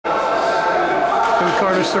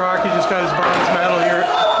Starocci just got his bronze medal here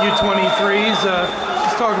at U23s.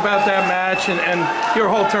 Just talk about that match and your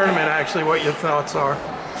whole tournament, actually, what your thoughts are.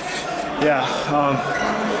 Yeah,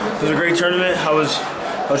 it was a great tournament. I was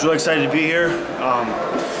really excited to be here.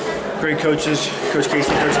 Great coaches, Coach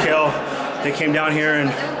Casey, Coach Kale. They came down here and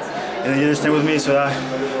they did this thing with me, so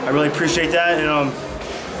I really appreciate that. And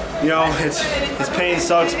you know, it's pain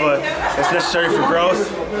sucks, but it's necessary for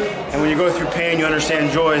growth. And when you go through pain, you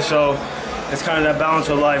understand joy. So it's kind of that balance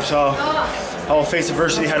of life. So I will face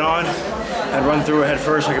adversity head on and run through it head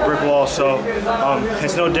first like a brick wall. So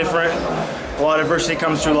it's no different. A lot of adversity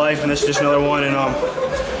comes through life, and this is just another one, and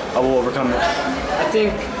I will overcome it. I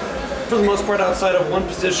think, for the most part, outside of one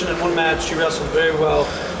position and one match, you wrestled very well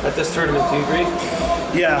at this tournament. Do you agree?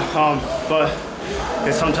 Yeah, but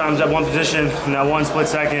it's sometimes that one position and that one split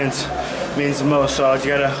second means the most. So I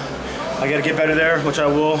gotta get better there, which I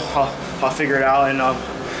will. I'll figure it out, and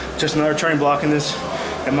just another turning block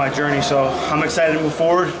in my journey. So I'm excited to move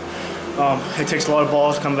forward. It takes a lot of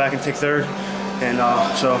balls to come back and take third, and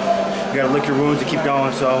so you gotta lick your wounds to keep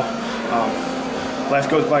going. So life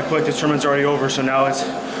goes by quick. This tournament's already over, so now it's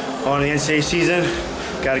on the NCAA season.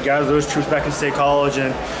 Got to gather those troops back in State College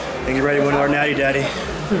and get ready to win our Natty Daddy.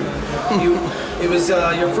 It was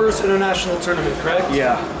your first international tournament, correct?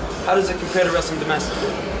 Yeah. How does it compare to wrestling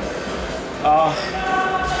domestically?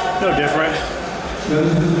 No different.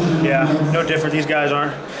 Yeah, no different. These guys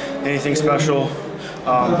aren't anything special.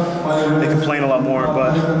 They complain a lot more,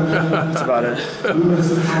 but that's about it.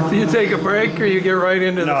 Do you take a break, or you get right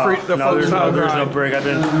into the full style grind? There's no break. I've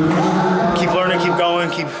been keep learning, keep going,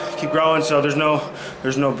 keep growing. So there's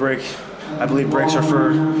no break. I believe breaks are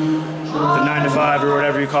for the 9 to 5 or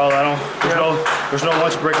whatever you call it. There's no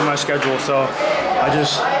lunch break in my schedule. So I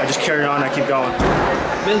just carry on. I keep going.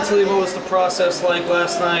 Mentally, what was the process like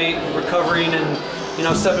last night, recovering and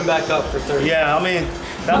stepping back up for third? Yeah, I mean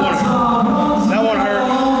that one hurt.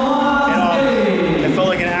 It felt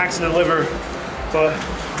like an axe in the liver, but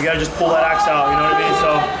you gotta just pull that axe out. You know what I mean?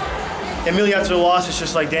 So immediately after the loss, it's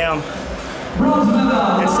just like, damn.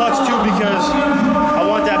 It sucks too because I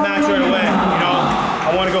want that match right away.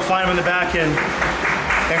 I want to go find him in the back and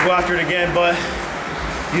go after it again, but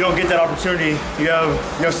you don't get that opportunity. You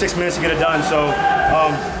have 6 minutes to get it done. So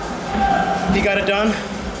he got it done.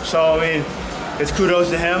 So I mean, it's kudos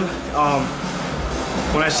to him.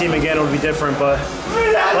 When I see him again, it'll be different. But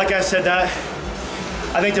like I said, I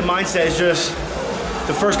think the mindset is just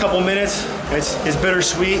the first couple minutes. It's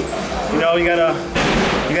bittersweet.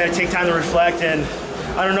 You gotta take time to reflect, and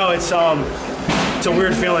I don't know. It's a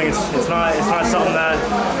weird feeling. It's not something that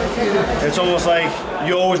it's almost like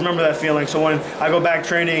you always remember that feeling. So when I go back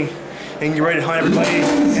training and get ready to hunt everybody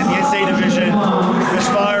in the NCAA division, this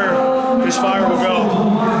fire will go.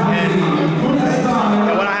 And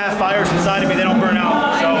when I have fires inside of me, they don't burn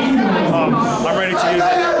out. So I'm ready to use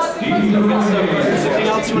it. Anything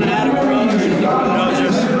else you want to add? No,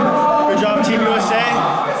 just good job, Team USA.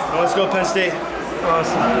 Let's go, Penn State.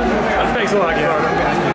 Awesome. Thanks a lot, Carter.